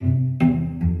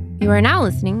You are now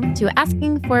listening to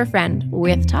Asking for a Friend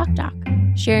with Talk Doc,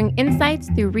 sharing insights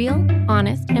through real,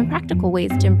 honest, and practical ways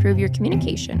to improve your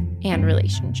communication and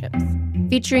relationships.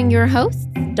 Featuring your hosts,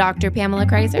 Dr. Pamela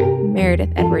Kreiser, Meredith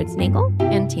Edwards-Nagel,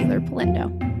 and Taylor Polindo.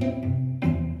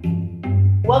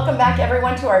 Welcome back,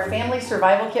 everyone, to our Family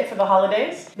Survival Kit for the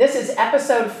holidays. This is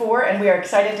episode 4, and we are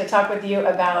excited to talk with you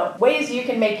about ways you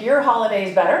can make your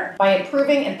holidays better by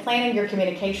improving and planning your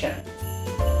communication.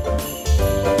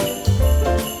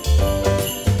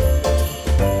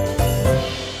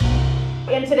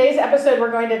 In today's episode,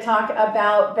 we're going to talk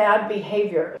about bad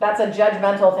behavior. That's a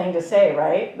judgmental thing to say,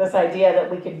 right? This idea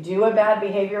that we could do a bad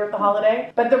behavior at the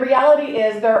holiday. But the reality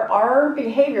is there are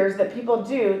behaviors that people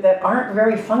do that aren't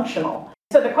very functional.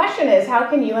 So the question is, how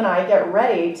can you and I get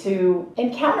ready to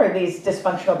encounter these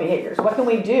dysfunctional behaviors? What can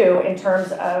we do in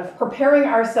terms of preparing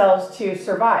ourselves to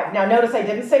survive? Now, notice I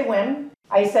didn't say win.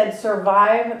 I said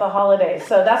survive the holidays.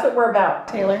 So that's what we're about.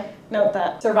 Taylor, note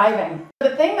that. Surviving.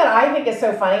 The thing that I think is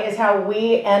so funny is how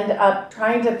we end up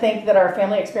trying to think that our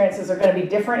family experiences are going to be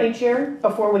different each year.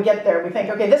 Before we get there, we think,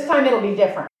 okay, this time it'll be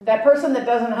different. That person that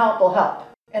doesn't help will help.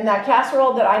 And that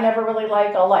casserole that I never really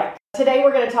like, I'll like. Today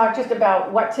we're going to talk just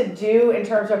about what to do in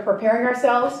terms of preparing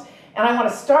ourselves. And I want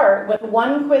to start with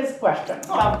one quiz question.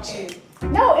 Oh, geez.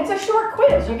 No, it's a short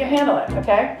quiz. You can handle it,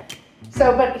 okay?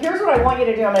 So, but here's what I want you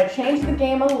to do. I'm going to change the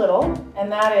game a little,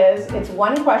 and that is, it's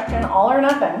one question, all or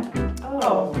nothing.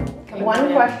 Oh.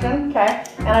 One question, okay?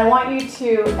 And I want you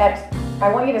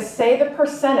to say the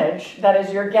percentage that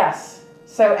is your guess.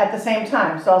 So at the same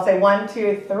time. So I'll say 1,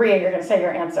 2, 3, and you're going to say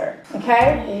your answer.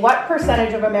 Okay? What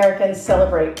percentage of Americans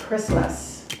celebrate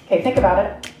Christmas? Okay, think about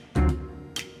it.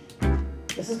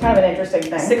 This is kind of an interesting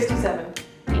thing. 67.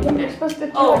 You're supposed to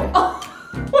do it.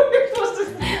 We're supposed to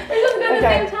We're just doing it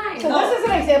at the same time. So this is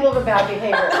an example of a bad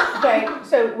behavior. Okay,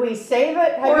 so we say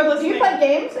that. Do you play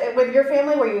games with your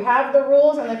family where you have the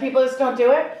rules and then people just don't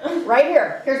do it? Right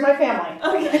here. Here's my family.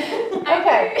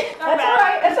 Okay. That's all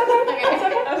right. It's okay. It's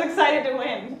okay. I was excited to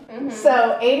win. Mm-hmm.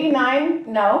 So 89,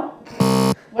 no.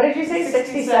 What did you say?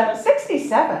 67.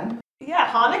 67? Yeah,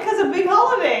 Hanukkah's a big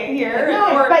holiday here.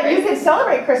 No, but you can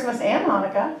celebrate Christmas and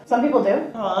Hanukkah. Some people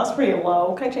do. Oh, that's pretty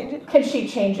low. Can I change it? Can she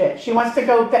change it? She wants to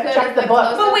go check the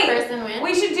book. But wait, person wins?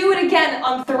 we should do it again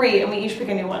on 3, and we each pick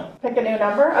a new one. Pick a new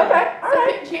number? Okay, all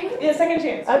right. Yeah, second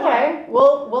chance. Okay,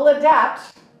 we'll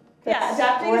adapt. Yeah,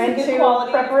 adapting We're is a good into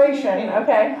quality. preparation.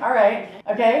 Okay, all right.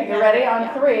 Okay, you ready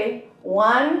on 3?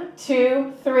 1,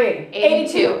 2, 3.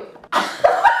 82.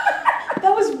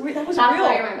 That was real. That's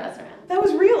why you're my best friend. That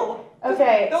was real.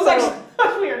 Okay, That was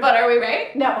actually weird. But are we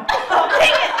right? no. Oh, dang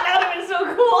it! That would have been so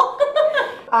cool.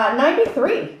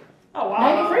 93. Oh,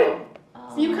 wow. 93.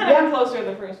 So you kind of got closer to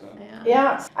the first one.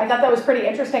 Yeah, I thought that was pretty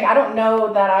interesting. I don't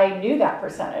know that I knew that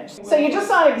percentage. So you just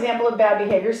saw an example of bad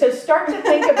behavior. So start to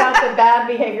think about the bad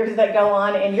behaviors that go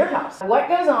on in your house. What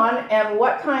goes on and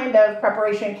what kind of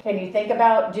preparation can you think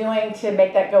about doing to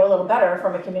make that go a little better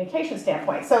from a communication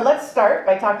standpoint? So let's start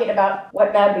by talking about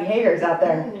what bad behavior is out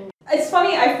there. It's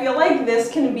funny, I feel like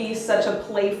this can be such a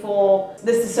playful,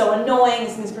 this is so annoying,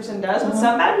 this person does, but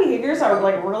some bad behaviors are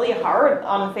like really hard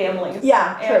on families.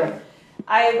 Yeah, true.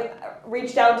 I've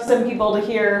reached out to some people to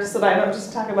hear so that I don't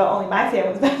just talk about only my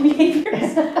family's bad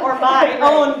behaviors or my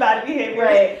own bad behaviors.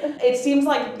 Right. It seems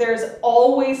like there's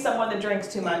always someone that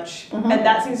drinks too much, and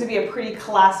that seems to be a pretty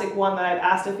classic one that I've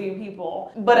asked a few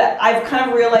people. But I've kind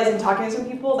of realized in talking to some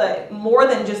people that more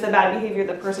than just the bad behavior of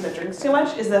the person that drinks too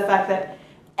much is the fact that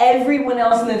everyone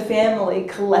else in the family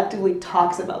collectively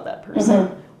talks about that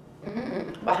person.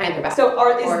 Behind their back. So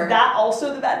is that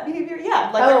also the bad behavior? Yeah.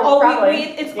 Like,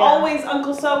 it's always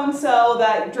Uncle so-and-so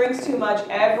that drinks too much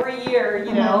every year,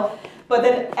 you know, but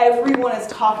then everyone is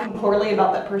talking poorly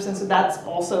about that person, so that's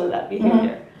also that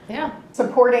behavior. Yeah.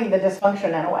 Supporting the dysfunction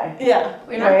in a way. Yeah.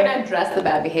 We're not going to address the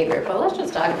bad behavior, but let's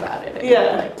just talk about it.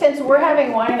 Yeah. Since we're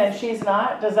having wine and she's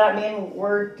not, does that mean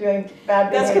we're doing bad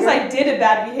behavior? That's because I did a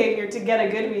bad behavior to get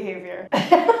a good behavior.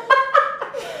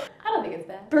 I don't think it's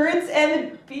bad. Birds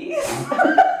and the bees.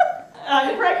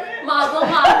 I'm pregnant. Mazel,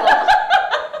 mazel.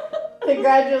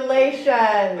 Congratulations.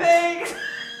 Thanks.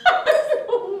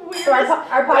 So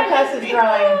our podcast is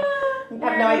growing. I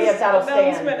have no idea if that'll stay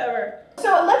in. Ever.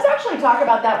 So let's actually talk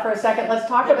about that for a second. Let's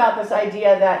talk about this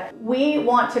idea that we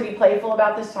want to be playful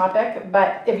about this topic,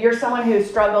 but if you're someone who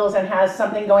struggles and has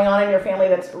something going on in your family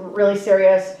that's really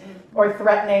serious or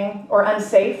threatening or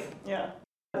unsafe,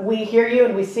 we hear you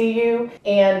and we see you,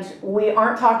 and we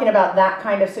aren't talking about that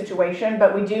kind of situation,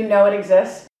 but we do know it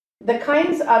exists. The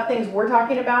kinds of things we're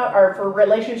talking about are for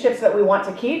relationships that we want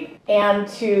to keep and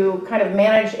to kind of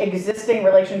manage existing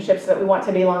relationships that we want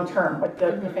to be long-term with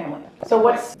the family. So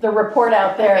what's the report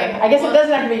out there? Okay, I guess it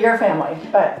doesn't have to be your family,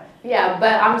 but. Yeah,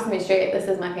 but I'm just gonna be straight. This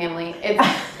is my family.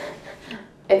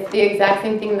 It's the exact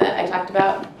same thing that I talked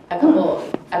about a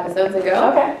couple episodes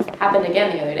ago. Okay. Happened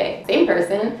again the other day. Same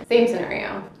person, same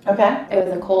scenario. Okay. It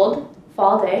was a cold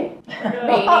fall day.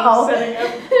 Uh-oh. Setting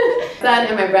up. Son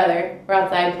and my brother were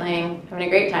outside playing, having a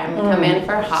great time. We come in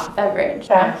for a hot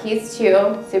beverage. Okay. He's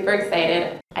 2, super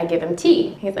excited. I give him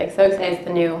tea. He's like so excited. It's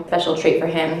the new special treat for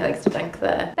him. He likes to dunk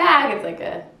the bag. It's like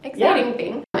a exciting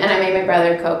thing. And I made my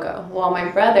brother cocoa. Well, my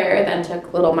brother then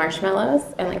took little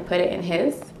marshmallows and like put it in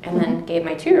his and then gave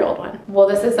my 2-year-old one. Well,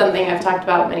 this is something I've talked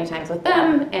about many times with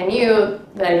them and you,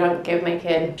 that I don't give my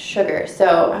kid sugar.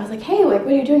 So I was like, hey, like,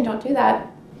 what are you doing? Don't do that.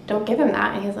 Don't give him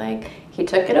that. And he's like, he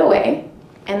took it away.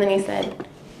 And then he said,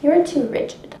 you're too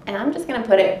rigid. And I'm just gonna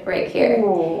put it right here.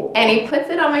 Ooh. And he puts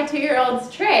it on my 2-year-old's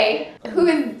tray, who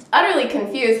is utterly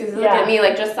confused because he looked at me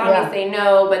like just saw me say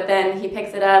no, but then he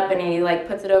picks it up and he like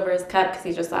puts it over his cup because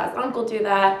he just saw his uncle do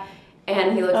that.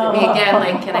 And he looks at me again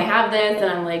like, can I have this? And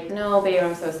I'm like, no, babe,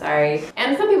 I'm so sorry.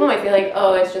 And some people might be like,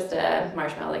 oh, it's just a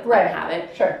marshmallow, like, let him have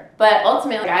it. Sure. But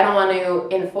ultimately, I don't want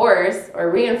to enforce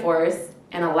or reinforce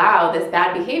and allow this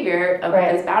bad behavior of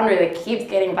this boundary that keeps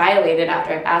getting violated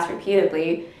after I've asked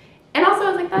repeatedly. And also,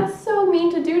 I was like, that's so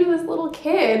mean to do to this little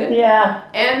kid. Yeah.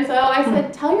 And so I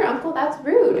said, tell your uncle that's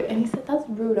rude. And he said, that's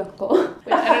rude, uncle.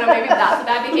 Which I don't know, maybe that's a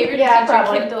bad behavior to teach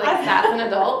your kid to like sass an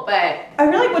adult, but. I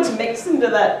feel like what's mixed into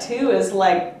that too is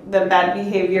like the bad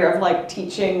behavior of like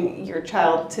teaching your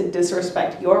child to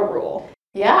disrespect your rule.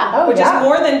 Yeah. Which is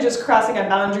more than just crossing a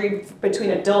boundary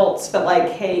between adults, but like,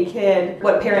 hey kid,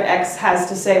 what parent X has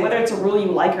to say, whether it's a rule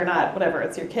you like or not, whatever,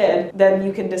 it's your kid, then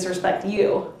you can disrespect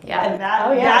you. Yeah. And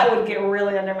that would get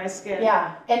really under my skin.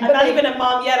 Yeah. And I'm not even a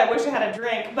mom yet, I wish I had a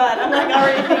drink, but I'm like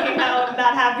already thinking how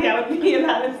not happy I would be in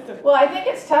that instance. Well, I think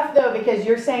it's tough though because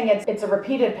you're saying it's a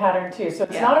repeated pattern too. So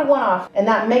it's not a one-off and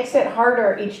that makes it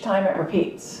harder each time it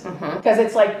repeats. Because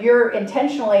it's like you're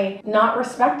intentionally not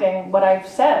respecting what I've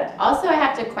said. Also, I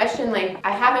have to question, like,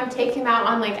 I have him take him out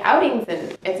on like outings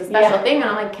and it's a special thing and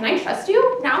I'm like, can I trust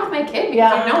you now with my kid?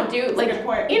 Because you don't do, like,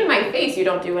 in my face you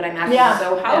don't do what I'm asking.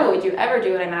 So how would you ever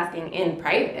do what I'm asking in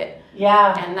private?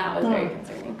 Yeah. And that was very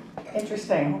concerning.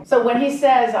 Interesting. So when he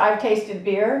says, I've tasted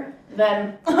beer,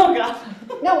 then... Oh, God.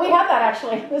 No, we had that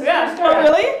actually. This is a story. Oh,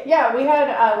 really? Yeah, we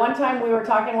had one time we were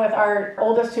talking with our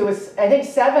oldest who was, I think,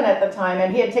 7 at the time,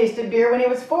 and he had tasted beer when he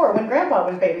was 4, when Grandpa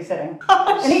was babysitting.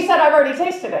 And he said, I've already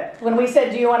tasted it. When we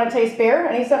said, do you want to taste beer?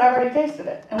 And he said, I've already tasted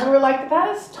it. And we were like,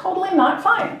 that is totally not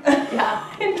fine.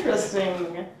 Yeah.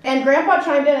 Interesting. And Grandpa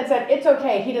chimed in and said, it's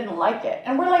okay, he didn't like it.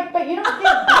 And we're like, but you don't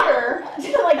get beer.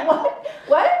 Like, what?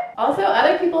 What? Also,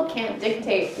 other people can't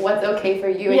dictate what's okay for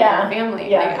you and your family.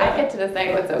 Like, I get to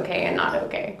decide what's okay and not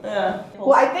okay. Yeah.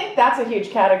 Well, I think that's a huge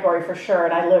category for sure,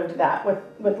 and I lived that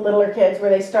with littler kids where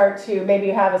they start to maybe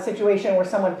have a situation where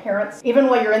someone parents, even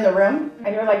while you're in the room,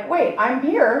 and you're like, wait, I'm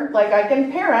here, like I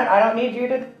can parent, I don't need you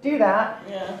to do that.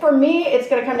 Yeah. For me, it's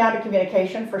going to come down to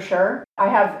communication for sure. I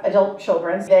have adult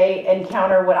children. They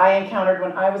encounter what I encountered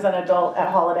when I was an adult at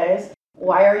holidays.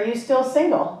 Why are you still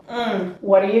single?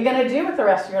 What are you going to do with the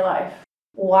rest of your life?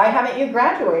 Why haven't you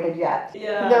graduated yet?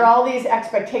 Yeah. There are all these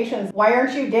expectations. Why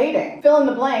aren't you dating? Fill in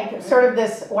the blank, sort of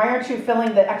this, why aren't you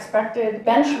filling the expected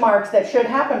benchmarks that should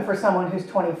happen for someone who's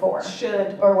 24?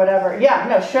 Should. Or whatever. Yeah,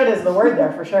 no, should is the word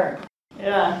there for sure.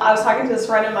 Yeah. I was talking to this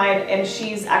friend of mine and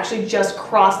she's actually just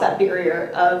crossed that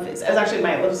barrier of, it's actually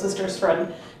my little sister's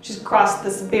friend. She's crossed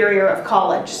this barrier of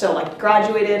college, so like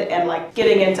graduated and like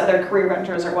getting into other career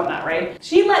ventures or whatnot, right?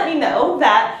 She let me know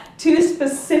that 2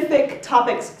 specific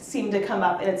topics seem to come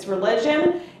up, and it's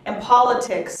religion and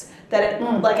politics, that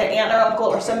like an aunt or uncle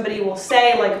or somebody will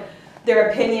say like their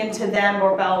opinion to them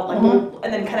or about like,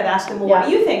 and then kind of ask them, well, what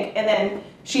do you think? And then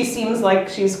she seems like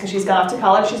because she's gone off to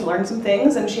college, she's learned some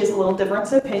things and she has a little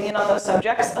difference of opinion on those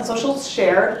subjects. And so she'll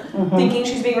share, thinking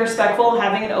she's being respectful and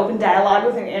having an open dialogue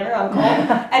with an aunt or uncle.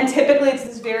 And typically it's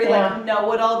this very like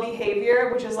know-it-all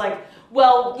behavior, which is like,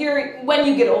 well, when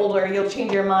you get older, you'll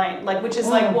change your mind. Like, which is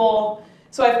like, well,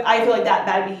 so I feel like that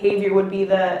bad behavior would be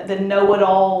the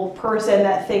know-it-all person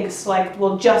that thinks like,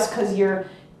 well, just because you're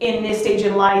in this stage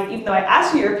in life, even though I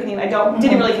asked you your opinion, I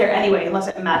didn't really care anyway, unless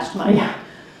it matched mine. Yeah.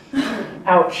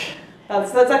 Ouch.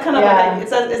 That's that kind of like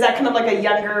is that kind of like a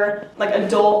younger like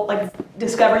adult like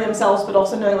discovering themselves, but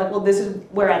also knowing like, well, this is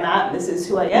where I'm at, this is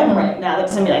who I am right now. That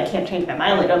doesn't mean I can't change my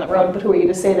mind later on the road, but who are you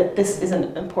to say that this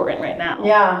isn't important right now?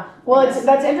 Yeah. Well,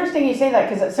 that's interesting you say that,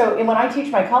 because when I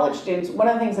teach my college students, one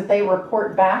of the things that they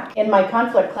report back in my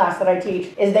conflict class that I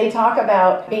teach is they talk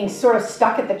about being sort of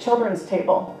stuck at the children's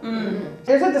table.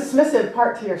 There's a dismissive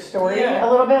part to your story a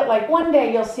little bit, like one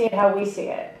day you'll see it how we see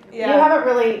it. You haven't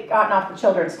really gotten off the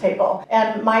children's table.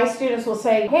 And my students will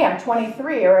say, hey, I'm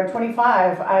 23 or I'm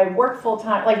 25. I work full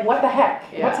time. Like, what the heck?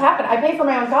 What's happened? I pay for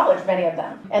my own college, many of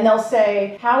them. And they'll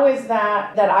say, how is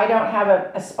that I don't have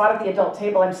a spot at the adult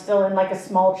table? I'm still in like a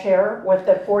small chair with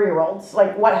the 4-year-olds.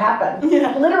 Like, what happened?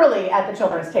 Literally at the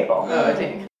children's table.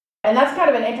 And that's kind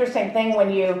of an interesting thing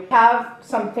when you have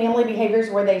some family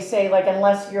behaviors where they say, like,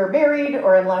 unless you're married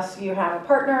or unless you have a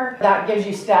partner, that gives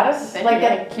you status.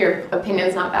 Like your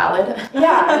opinion's not valid.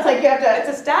 Yeah, it's like you have to...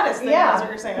 It's a status thing, that's what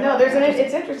you're saying. No,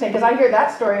 it's interesting because I hear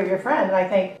that story of your friend and I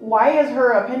think, why is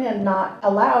her opinion not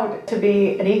allowed to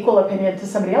be an equal opinion to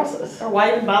somebody else's? Or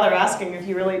why even bother asking if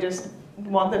you really just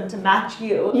want them to match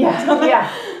you?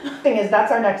 Thing is,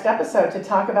 that's our next episode, to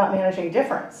talk about managing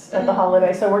difference at the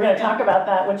holiday. So we're going to talk about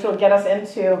that, which will get us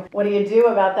into what do you do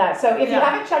about that. So if you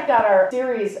haven't checked out our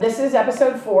series, this is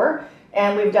episode 4.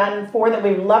 And we've done 4 that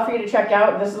we'd love for you to check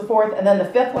out. This is the 4th. And then the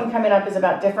 5th one coming up is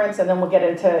about difference. And then we'll get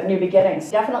into new beginnings.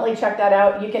 Definitely check that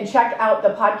out. You can check out the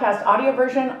podcast audio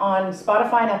version on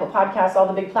Spotify and Apple Podcasts, all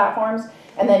the big platforms.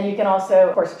 And then you can also,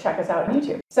 of course, check us out on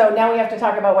YouTube. So now we have to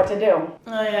talk about what to do.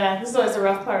 Oh, yeah. This is always the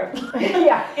rough part. What do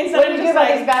you do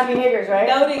about these bad behaviors, right?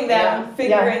 Noting them,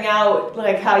 figuring out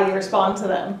like how you respond to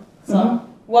them. So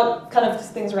what kind of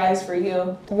things rise for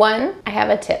you? One, I have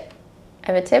a tip.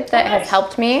 I have a tip that has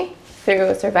helped me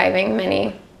through surviving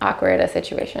many awkward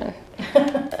situations.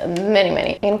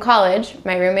 Many. In college,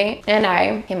 my roommate and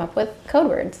I came up with code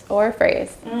words or a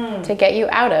phrase to get you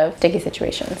out of sticky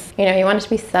situations. You know, you want it to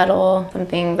be subtle,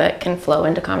 something that can flow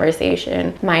into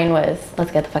conversation. Mine was,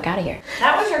 let's get the fuck out of here.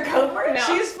 That was your code word? No.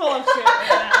 She's full of shit right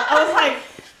now. I was like,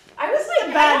 I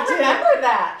don't remember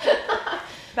that.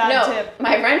 Bad tip.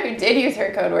 My friend who did use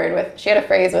her code word, she had a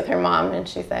phrase with her mom, and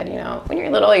she said, you know, when you're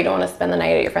little, you don't want to spend the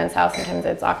night at your friend's house. Sometimes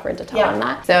it's awkward to tell them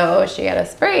that. So she had a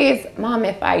phrase, Mom,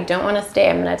 if I don't want to stay,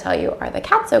 I'm going to tell you, are the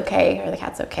cats okay? Are the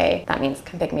cats okay? That means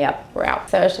come pick me up. We're out.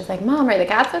 So she's like, Mom, are the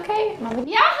cats okay? And I'm like,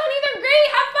 yeah, honey, they're great.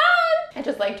 Have fun. I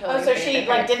just like totally. So she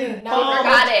didn't know. She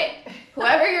forgot it.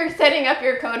 Whoever you're setting up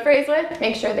your code phrase with,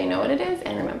 make sure they know what it is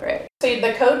and remember it. So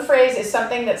the code phrase is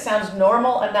something that sounds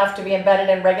normal enough to be embedded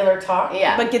in regular talk.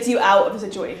 Yeah. But gets you out of a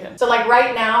situation. So like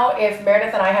right now, if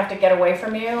Meredith and I have to get away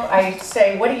from you, I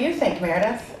say, what do you think,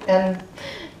 Meredith? And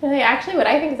really, actually, what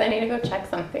I think is I need to go check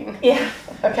something. Yeah.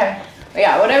 Okay.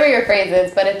 Yeah, whatever your phrase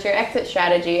is, but it's your exit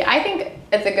strategy. I think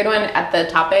it's a good one at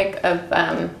the topic of,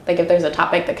 like if there's a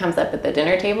topic that comes up at the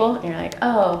dinner table, and you're like,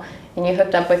 oh, and you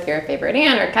hooked up with your favorite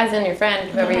aunt or cousin, your friend,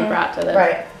 whoever you brought to the...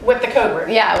 Right, with the code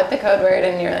word. Yeah, with the code word,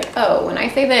 and you're like, oh, when I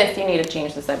say this, you need to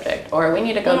change the subject, or we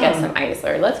need to go get some ice,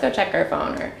 or let's go check our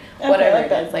phone, or whatever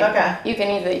it is. Like, you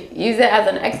can either use it as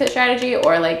an exit strategy,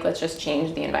 or like, let's just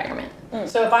change the environment.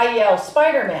 So if I yell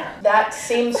Spider-Man, that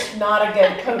seems not a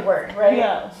good code word, right?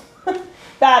 Yeah.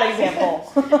 Bad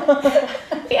example.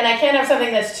 And I can't have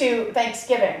something that's too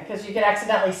Thanksgiving, because you could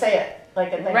accidentally say it.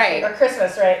 Like at Right. Or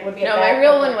Christmas, right? Would be No, my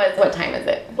real one was, what time is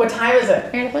it? What time is it?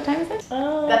 Meredith, what time is it?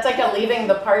 That's like a leaving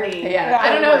the party. Yeah, I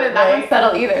don't know that one's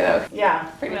subtle either, though. Yeah.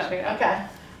 Pretty straight up. Okay.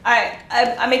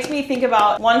 It makes me think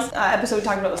about one episode we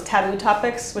talked about was taboo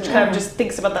topics, which kind of just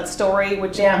thinks about that story,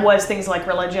 which was things like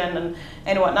religion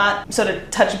and whatnot. So to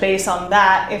touch base on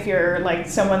that, if you're like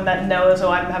someone that knows,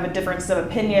 I have a difference of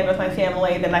opinion with my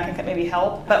family, then that can maybe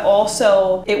help. But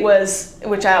also it was,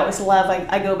 which I always love,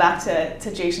 I go back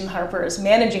to Jason Harper's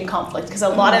managing conflict, because a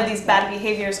lot of these bad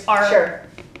behaviors are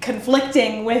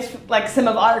conflicting with like some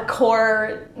of our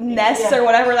core nests or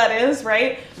whatever that is,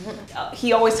 right?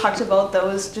 He always talked about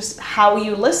those, just how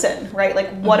you listen, right?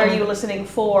 Like what are you listening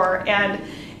for? And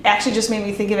it actually just made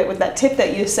me think of it with that tip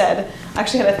that you said. I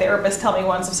actually had a therapist tell me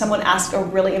once, if someone asked a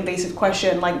really invasive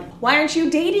question like, why aren't you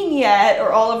dating yet?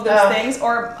 Or all of those things.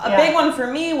 Or a big one for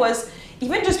me was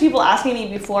even just people asking me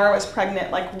before I was pregnant,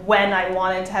 like when I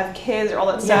wanted to have kids or all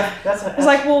that stuff. It's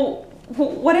like, well,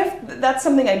 what if that's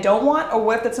something I don't want, or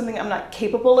what if that's something I'm not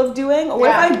capable of doing, or what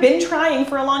if I've been trying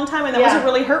for a long time and that was a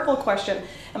really hurtful question?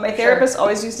 And my therapist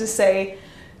always used to say,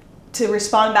 to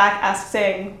respond back,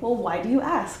 saying, well, why do you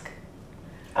ask?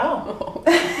 Oh.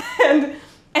 and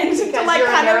because to like you're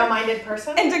kind a narrow-minded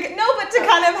person? And to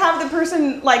kind of have the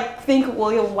person like think,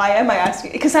 well, why am I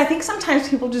asking? Because I think sometimes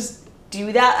people just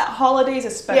do that at holidays,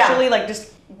 especially like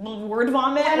just word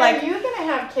vomit. When like, are you gonna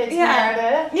have kids, yeah,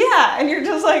 Meredith? yeah, and you're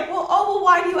just like, well,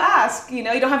 why do you ask? You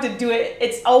know, you don't have to do it.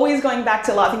 It's always going back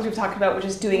to a lot of things we've talked about, which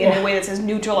is doing it in a way that's as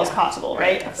neutral as possible,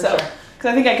 right? For So, sure.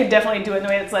 because I think I could definitely do it in a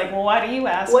way that's like, well, why do you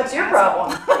ask? What's your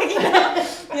problem?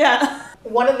 Yeah.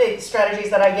 One of the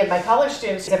strategies that I give my college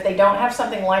students is if they don't have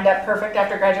something lined up perfect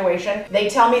after graduation, they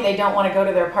tell me they don't want to go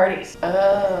to their parties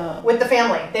with the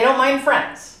family. They don't mind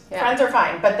friends. Yeah. Friends are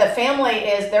fine, but the family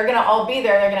is, they're going to all be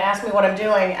there. They're going to ask me what I'm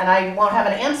doing, and I won't have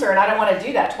an answer, and I don't want to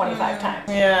do that 25 times.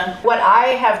 Yeah. What I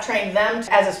have trained them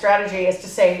as a strategy is to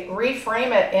say,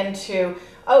 reframe it into,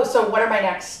 oh, so what are my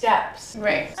next steps?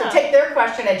 Right. So take their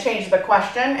question and change the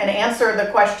question and answer the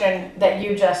question that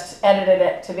you just edited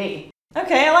it to be.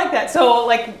 Okay, I like that. So,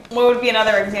 like, what would be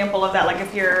another example of that? Like,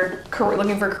 if you're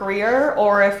looking for a career,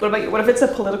 or what if it's a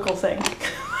political thing?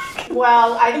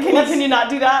 Well, Can you not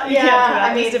do that? You Yeah, can't do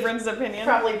that. I mean, There's difference of opinion.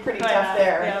 probably pretty Oh, tough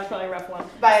there. Yeah, it's probably a rough one.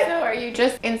 But So are you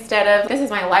just, instead of, this is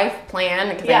my life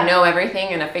plan, because Yeah. I know everything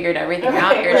and I figured everything Okay,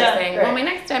 out, you're right, just saying, right. well, my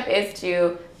next step is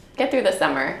to get through the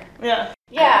summer. Yeah.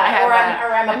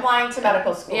 I'm applying to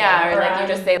medical school. Yeah, or like I'm- you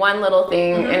just say one little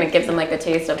thing and it gives them like a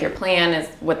taste of your plan is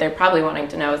what they're probably wanting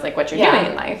to know is like what you're Yeah. doing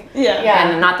in life. Yeah. Yeah.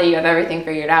 And not that you have everything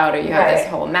figured out or you have this Right.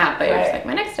 whole map, but you're just Right. like,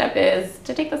 my next step is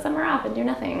to take the summer off and do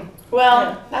nothing.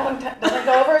 Well, that one doesn't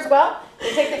go over as well.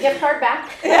 You take the gift card back.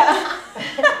 Yeah.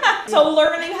 So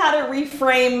learning how to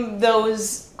reframe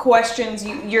those questions,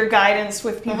 your guidance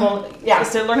with people Yeah.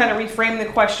 is to learn how to reframe the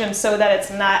question so that it's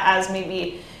not as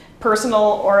maybe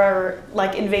personal or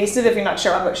like invasive if you're not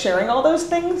sure about sharing all those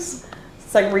things.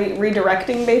 It's like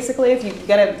redirecting basically. If you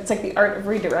get it, it's like the art of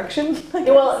redirection.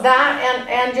 Well, that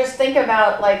and just think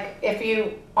about, like, if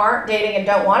you aren't dating and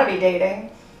don't want to be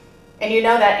dating, and you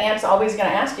know that aunt's always going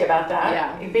to ask you about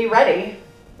that. Yeah. Be ready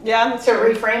Yeah, that's to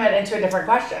true. reframe it into a different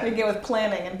question. Begin with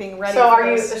planning and being ready. So for are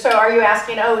you those.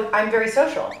 asking, oh, I'm very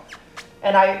social,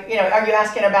 and are you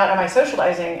asking about, am I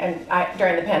socializing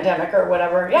during the pandemic or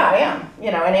whatever? Yeah, I am.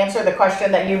 And answer the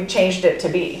question that you've changed it to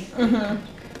be.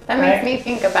 That Right. makes me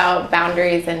think about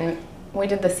boundaries, and we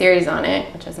did the series on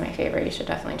it, which is my favorite. You should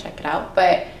definitely check it out.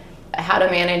 But how to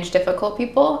manage difficult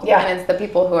people. Yeah. And it's the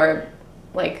people who are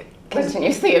like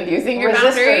continuously abusing your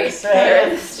Resistors, boundaries.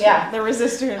 right? Yeah. The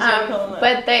resistors. I call them that.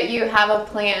 But that you have a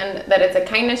plan, that it's a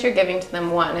kindness you're giving to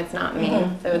them, one, it's not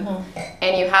mean.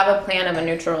 And you have a plan of a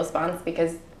neutral response,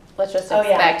 because let's just Oh, yeah.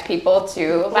 expect people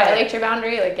to Right. violate your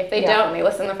boundary. Like if they Yeah. don't and they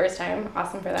listen the first time,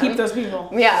 awesome for them. Keep those people.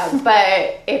 Yeah,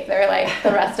 but if they're like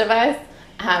the rest of us,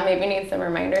 maybe need some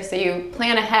reminders. So you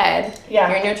plan ahead Yeah.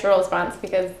 your neutral response,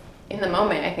 because in the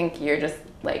moment, I think you're just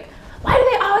like, why do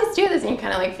they always do this? And you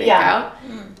kind of like freak Yeah. out.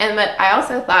 But I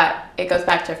also thought it goes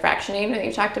back to fractioning that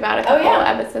you talked about a couple yeah.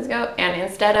 episodes ago. And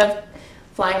instead of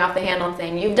flying off the handle and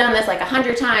saying, you've done this like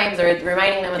 100 times, or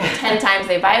reminding them of the 10 times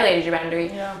they violated your boundary,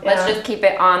 let's Yeah. just keep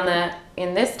it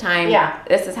in this time, Yeah.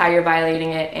 this is how you're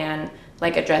violating it, and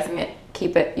like addressing it,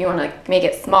 you want to like make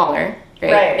it smaller,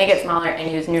 right? Right. Make it smaller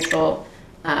and use neutral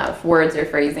words or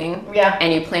phrasing. Yeah.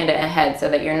 And you planned it ahead so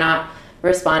that you're not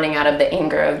responding out of the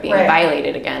anger of being Right.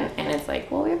 violated again. And it's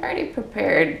like, well, we've already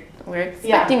prepared. We're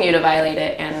expecting you to violate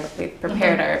it, and we've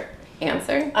prepared our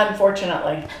answer.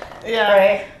 Unfortunately. Yeah.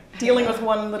 Right? Dealing with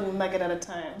one little nugget at a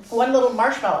time. One little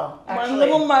marshmallow, actually. One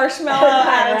little marshmallow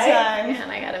at a Right? time.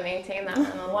 And I got to maintain that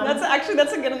one.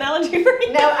 That's a good analogy for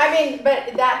you. No, I mean,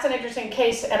 but that's an interesting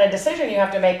case and a decision you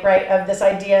have to make, right? Of this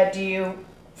idea, do you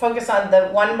focus on the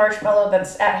one marshmallow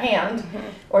that's at hand,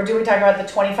 or do we talk about the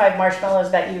 25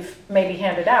 marshmallows that you've maybe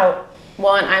handed out?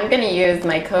 Well, and I'm going to use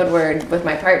my code word with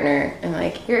my partner, and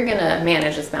like, you're going to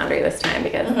manage this boundary this time,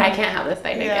 because I can't have this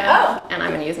fight again. Oh. And I'm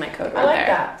going to use my code word I like there.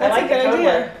 that. That's I like a good the code idea.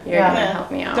 word. You're Yeah. going to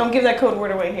help me out. Don't give that code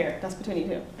word away here. That's between you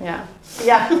two. Yeah.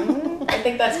 Yeah, I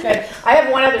think that's good. I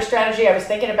have one other strategy I was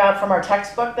thinking about from our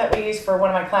textbook that we use for one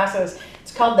of my classes.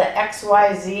 It's called the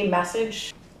XYZ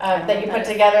message that you put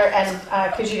together, and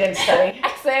because you didn't study.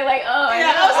 I say like, oh,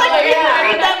 Yeah, I was like, you're yeah, gonna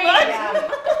read that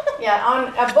book? Yeah, on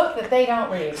a book that they don't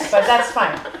read, but that's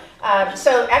fine.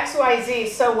 So XYZ,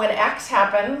 so when X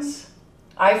happens,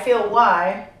 I feel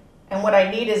Y, and what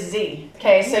I need is Z.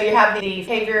 Okay, so you have the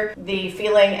behavior, the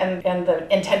feeling, and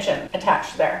the intention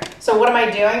attached there. So what am I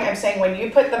doing? I'm saying when you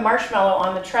put the marshmallow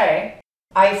on the tray,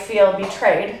 I feel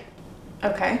betrayed.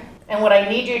 Okay. And what I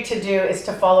need you to do is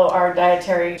to follow our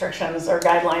dietary restrictions or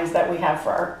guidelines that we have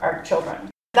for our children.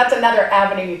 That's another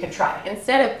avenue you could try.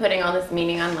 Instead of putting all this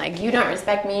meaning on like, you don't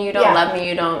respect me, you don't Yeah. love me,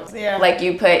 you don't, Yeah. like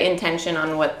you put intention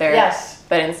on what they're Yes.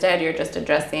 but instead you're just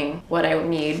addressing what I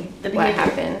need, what behavior.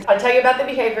 happened. I'll tell you about the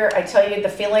behavior. I tell you the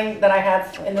feeling that I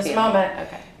have in this moment.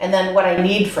 Okay. And then what I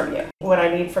need from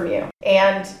you.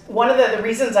 And one of the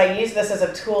reasons I use this as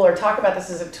a tool or talk about this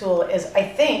as a tool is I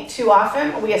think too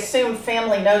often we assume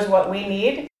family knows what we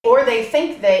need, or they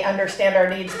think they understand our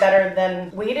needs better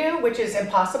than we do, which is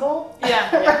impossible.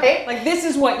 Yeah. Right? Like, this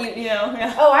is what you know.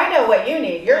 Yeah. Oh, I know what you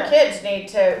need. Your Yeah. kids need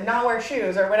to not wear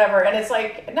shoes or whatever. And it's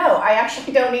like, no, I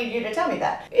actually don't need you to tell me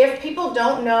that. If people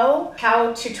don't know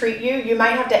how to treat you, you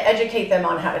might have to educate them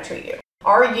on how to treat you.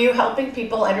 Are you helping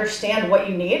people understand what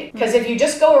you need? Because if you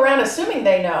just go around assuming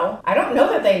they know, I don't know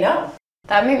that they know.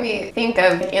 That made me think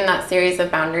of, in that series of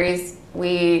boundaries,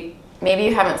 maybe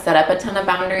you haven't set up a ton of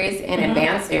boundaries in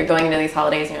advance, so you're going into these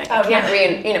holidays and you're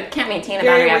like, can't maintain a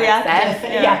boundary I haven't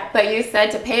set. Yeah. But you said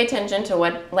to pay attention to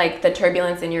what, like, the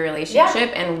turbulence in your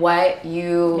relationship and what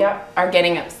you are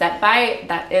getting upset by.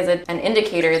 That is an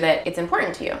indicator that it's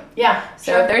important to you. Yeah.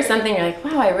 So if there's something you're like,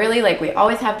 wow, I really we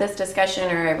always have this discussion,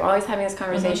 or I'm always having this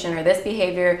conversation, or this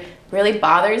behavior really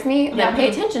bothers me, then pay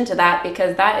attention to that,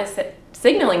 because that is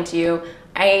signaling to you,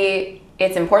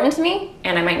 it's important to me,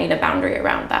 and I might need a boundary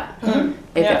around that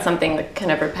if it's something that kind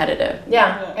of repetitive.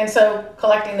 Yeah. And so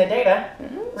collecting the data,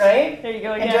 right? There you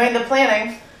go again. And doing the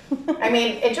planning. I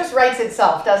mean, it just writes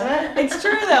itself, doesn't it? It's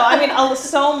true though. I mean,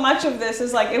 so much of this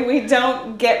is like, if we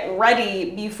don't get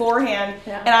ready beforehand.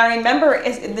 And I remember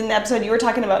in the episode you were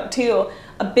talking about too,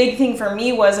 a big thing for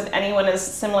me was, if anyone is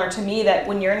similar to me, that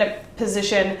when you're in a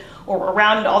position or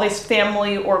around all these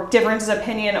family or differences of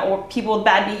opinion or people with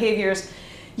bad behaviors,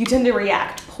 you tend to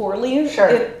react poorly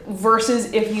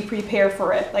versus if you prepare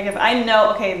for it. Like, if I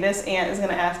know, okay, this aunt is going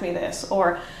to ask me this,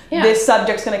 or this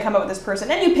subject's going to come up with this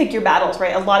person, and you pick your battles,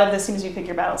 right? A lot of this seems to be pick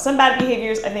your battles. Some bad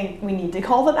behaviors, I think we need to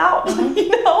call them out,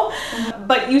 you know?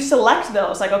 But you select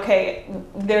those, like, okay,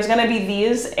 there's going to be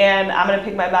these, and I'm going to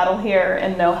pick my battle here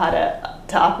and know how to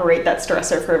operate that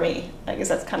stressor for me. I guess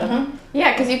that's kind of...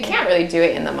 Yeah, because you can't really do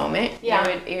it in the moment. Yeah,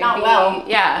 it would not be, well.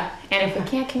 Yeah, and if we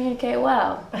can't communicate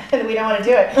well. We don't want to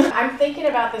do it. I'm thinking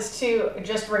about this too,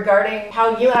 just regarding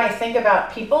how you and I think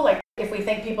about people, like if we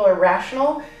think people are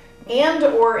rational, and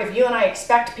or if you and I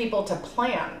expect people to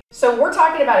plan. So we're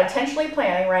talking about intentionally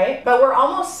planning, right? But we're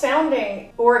almost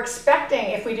sounding or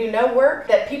expecting, if we do no work,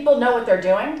 that people know what they're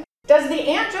doing. Does the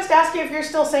aunt just ask you if you're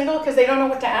still single because they don't know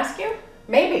what to ask you?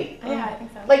 Maybe. Yeah, I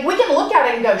think so. Like, we can look at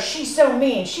it and go, she's so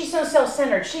mean, she's so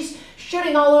self-centered, she's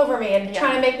shooting all over me and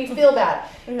trying to make me feel bad.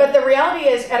 But the reality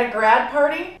is, at a grad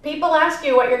party, people ask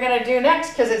you what you're going to do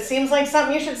next because it seems like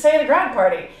something you should say at a grad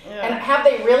party. And have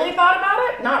they really thought about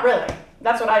it? Not really.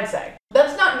 That's what I'd say.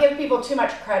 Let's not give people too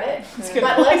much credit,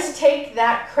 but let's take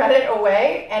that credit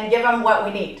away and give them what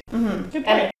we need.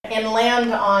 And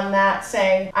land on that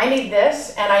saying, I need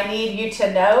this, and I need you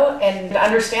to know and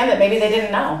understand that maybe they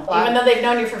didn't know, even though they've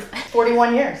known you for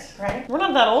 41 years, right? We're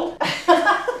not that old.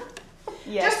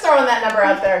 Just throwing that number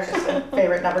out there. It's just a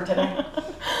favorite number today.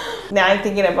 Now I'm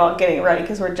thinking about getting ready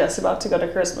because we're just about to go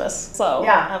to Christmas. So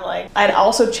I'm like, I'm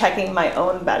also checking my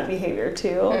own bad behavior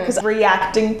too, because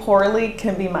reacting poorly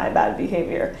can be my bad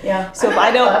behavior. Yeah. So if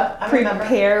I don't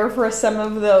prepare for some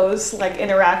of those like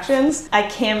interactions, I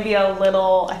can be a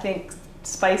little, I think,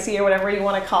 spicy or whatever you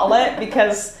want to call it,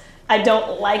 because I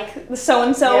don't like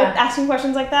so-and-so asking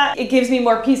questions like that. It gives me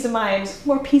more peace of mind,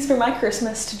 more peace for my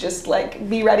Christmas to just like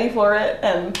be ready for it.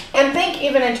 And think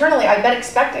even internally, I've been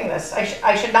expecting this.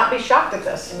 I should not be shocked at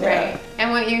this. Right.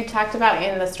 And what you talked about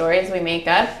in the stories we make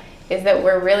up is that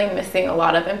we're really missing a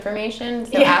lot of information.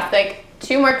 So ask like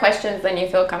 2 more questions than you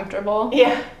feel comfortable.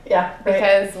 Yeah. Right.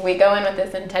 Because we go in with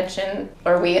this intention,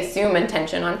 or we assume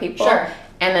intention on people. Sure.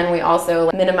 And then we also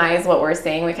minimize what we're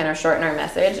saying. We kind of shorten our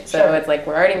message. So it's like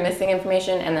we're already missing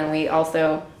information, and then we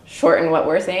also shorten what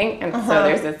we're saying. And so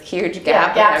there's this huge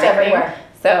gap. Gaps everywhere.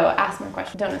 So ask more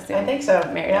questions. Don't assume. I think so.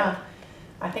 Married up.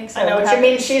 I think so. Which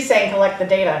means she's saying collect the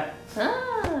data.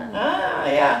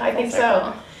 I think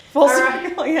so. Full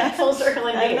circle, Full circle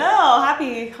indeed. I know.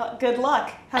 Happy good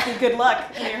luck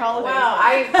in your holidays. Wow,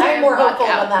 I'm more hopeful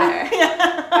than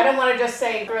that. I don't want to just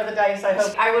say throw the dice, I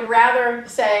hope. I would rather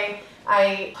say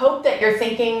I hope that you're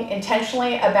thinking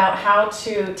intentionally about how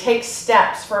to take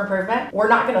steps for improvement. We're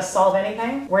not going to solve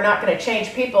anything. We're not going to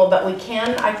change people, but we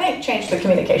can, I think, change the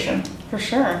communication. For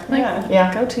sure.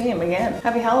 Yeah. Go team again.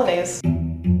 Happy holidays.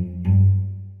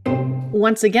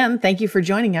 Once again, thank you for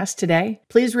joining us today.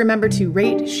 Please remember to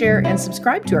rate, share, and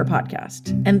subscribe to our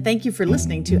podcast. And thank you for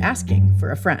listening to Asking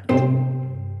for a Friend.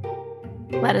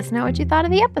 Let us know what you thought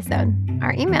of the episode.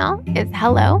 Our email is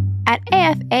hello at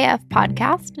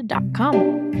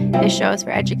afafpodcast.com. This show is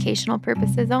for educational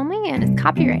purposes only and is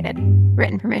copyrighted.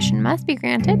 Written permission must be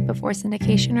granted before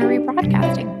syndication or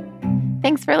rebroadcasting.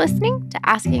 Thanks for listening to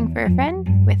Asking for a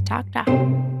Friend with Talk Doc.